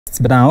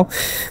But now,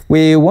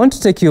 we want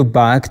to take you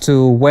back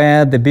to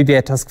where the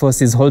BBI task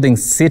force is holding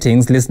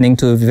sittings, listening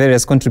to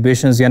various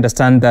contributions. You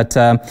understand that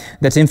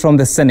the team from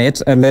the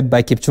Senate, led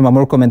by Kipchumba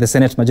Murkomen, the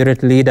Senate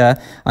Majority Leader,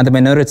 and the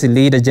Minority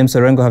Leader, James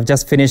Orengo, have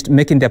just finished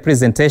making their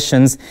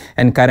presentations.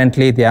 And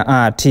currently, there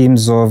are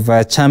teams of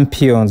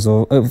champions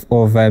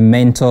of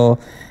mental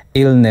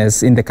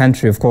illness in the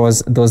country, of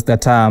course, those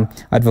that are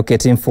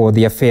advocating for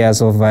the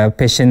affairs of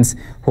patients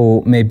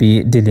who may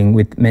be dealing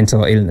with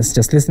mental illness.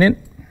 Just listening.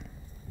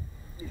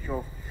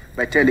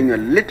 By telling you a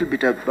little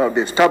bit about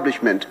the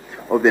establishment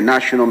of the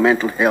National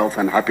Mental Health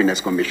and Happiness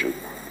Commission.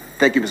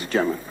 Thank you, Mr.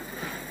 Chairman.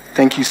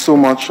 Thank you so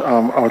much,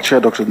 our Chair,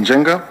 Dr.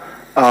 Njenga.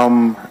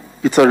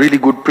 It's a really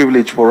good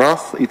privilege for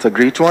us. It's a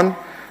great one.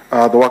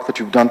 The work that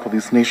you've done for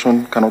this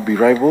nation cannot be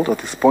rivaled at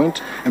this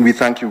point, and we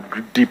thank you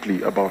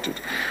deeply about it.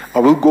 I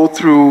will go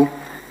through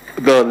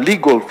the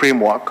legal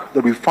framework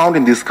that we found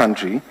in this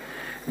country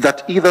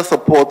that either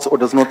supports or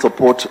does not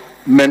support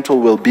mental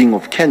well-being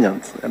of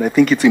Kenyans. And I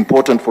think it's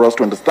important for us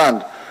to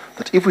understand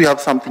that if we have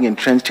something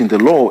entrenched in the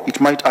law, it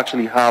might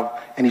actually have,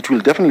 and it will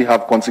definitely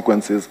have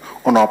consequences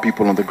on our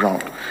people on the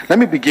ground. Let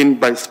me begin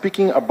by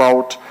speaking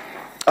about,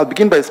 our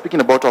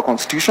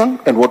Constitution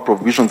and what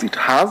provisions it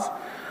has.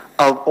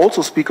 I'll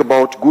also speak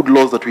about good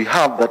laws that we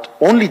have that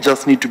only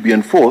just need to be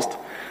enforced.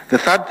 The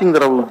third thing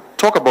that I will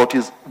talk about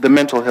is the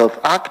Mental Health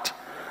Act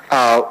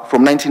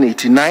from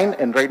 1989,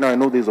 and right now I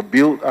know there's a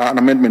bill, an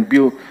amendment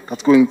bill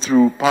that's going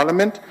through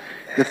Parliament.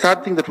 The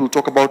third thing that we'll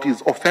talk about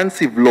is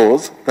offensive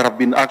laws that have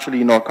been actually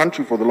in our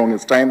country for the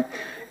longest time.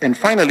 And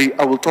finally,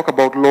 I will talk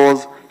about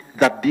laws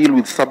that deal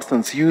with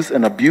substance use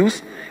and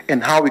abuse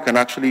and how we can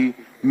actually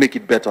make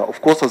it better.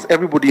 Of course, as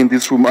everybody in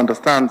this room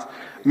understands,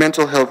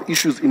 mental health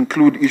issues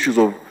include issues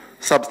of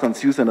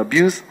substance use and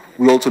abuse.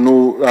 We also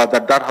know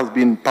that has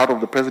been part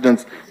of the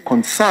President's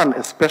concern,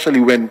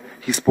 especially when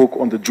he spoke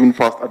on the June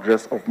 1st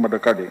address of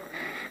Madakade.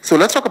 So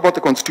let's talk about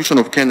the Constitution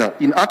of Kenya.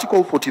 In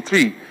Article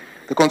 43,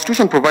 the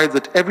Constitution provides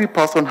that every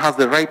person has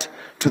the right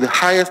to the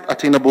highest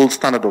attainable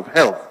standard of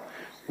health,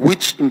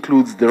 which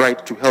includes the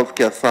right to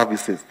healthcare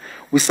services.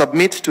 We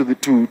submit to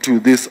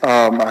this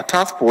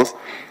task force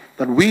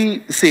that we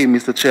say,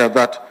 Mr. Chair,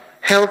 that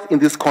health in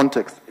this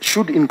context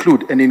should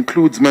include and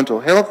includes mental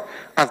health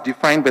as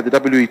defined by the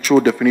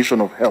WHO definition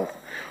of health.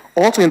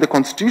 Also in the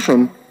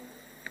Constitution,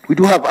 we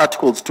do have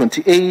Articles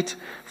 28,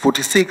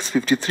 46,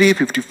 53,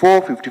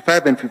 54,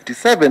 55, and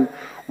 57,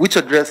 which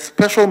address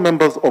special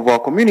members of our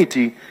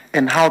community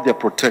and how they're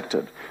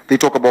protected. They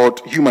talk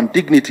about human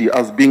dignity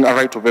as being a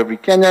right of every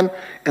Kenyan,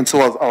 and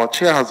so as our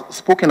chair has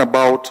spoken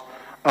about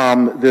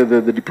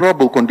the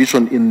deplorable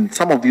condition in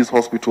some of these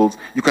hospitals,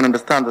 you can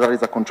understand that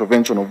is a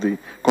contravention of the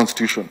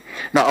Constitution.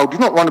 Now, I do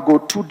not want to go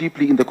too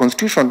deeply in the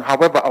Constitution.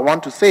 However, I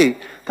want to say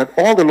that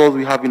all the laws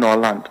we have in our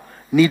land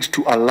need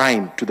to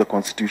align to the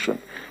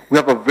Constitution. We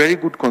have a very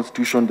good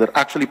Constitution that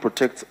actually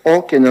protects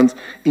all Kenyans,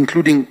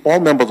 including all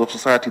members of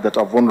society that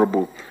are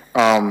vulnerable.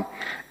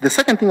 The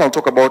second thing I'll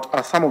talk about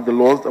are some of the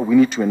laws that we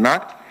need to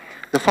enact.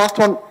 The first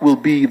one will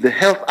be the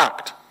Health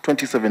Act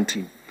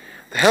 2017.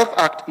 The Health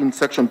Act in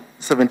Section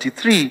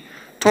 73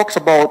 talks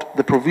about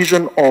the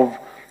provision of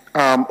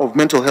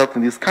mental health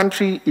in this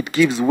country. It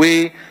gives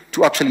way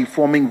to actually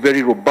forming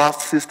very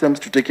robust systems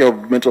to take care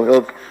of mental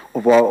health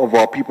of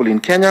our people in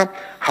Kenya.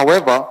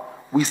 However,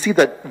 we see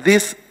that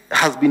this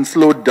has been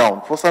slowed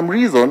down. For some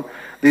reason,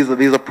 there's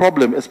a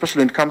problem, especially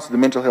when it comes to the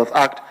Mental Health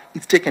Act.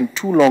 It's taken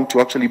too long to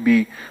actually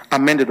be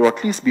amended or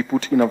at least be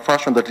put in a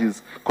fashion that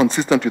is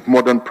consistent with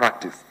modern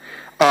practice.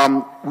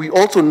 We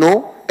also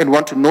know and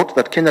want to note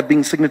that Kenya,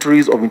 being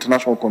signatories of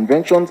international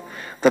conventions,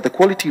 that the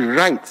Quality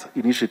Rights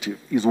Initiative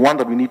is one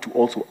that we need to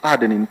also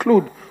add and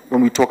include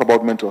when we talk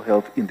about mental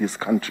health in this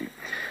country.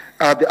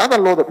 The other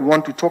law that we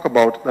want to talk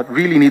about that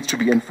really needs to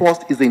be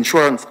enforced is the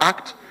Insurance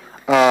Act,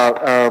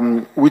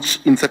 which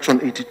in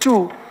Section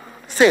 82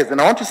 says, and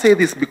I want to say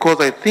this because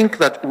I think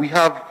that we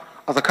have,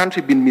 as a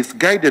country, been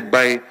misguided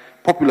by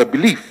popular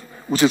belief,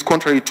 which is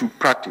contrary to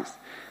practice,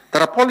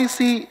 that a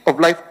policy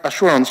of life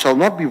assurance shall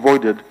not be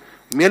voided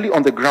merely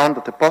on the ground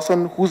that the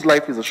person whose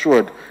life is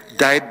assured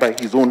died by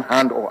his own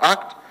hand or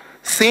act,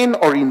 sane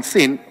or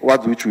insane,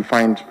 words which we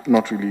find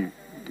not really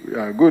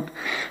good,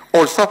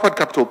 or suffered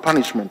capital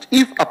punishment,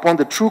 if upon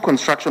the true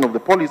construction of the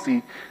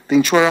policy, the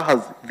insurer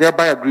has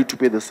thereby agreed to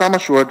pay the sum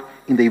assured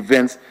in the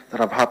events that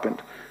have happened.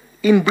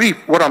 In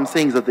brief, what I'm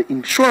saying is that the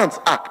Insurance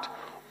Act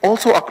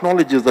also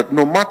acknowledges that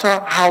no matter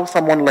how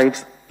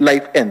someone's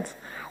life ends,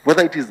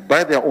 whether it is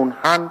by their own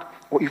hand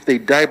or if they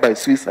die by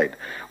suicide,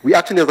 we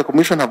actually as a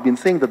commission have been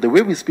saying that the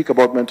way we speak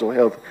about mental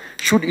health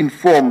should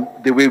inform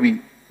the way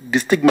we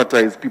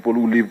destigmatize people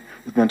who live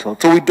with mental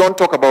health. So we don't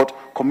talk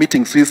about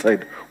committing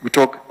suicide, we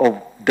talk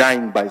of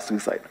dying by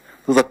suicide.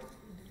 Those are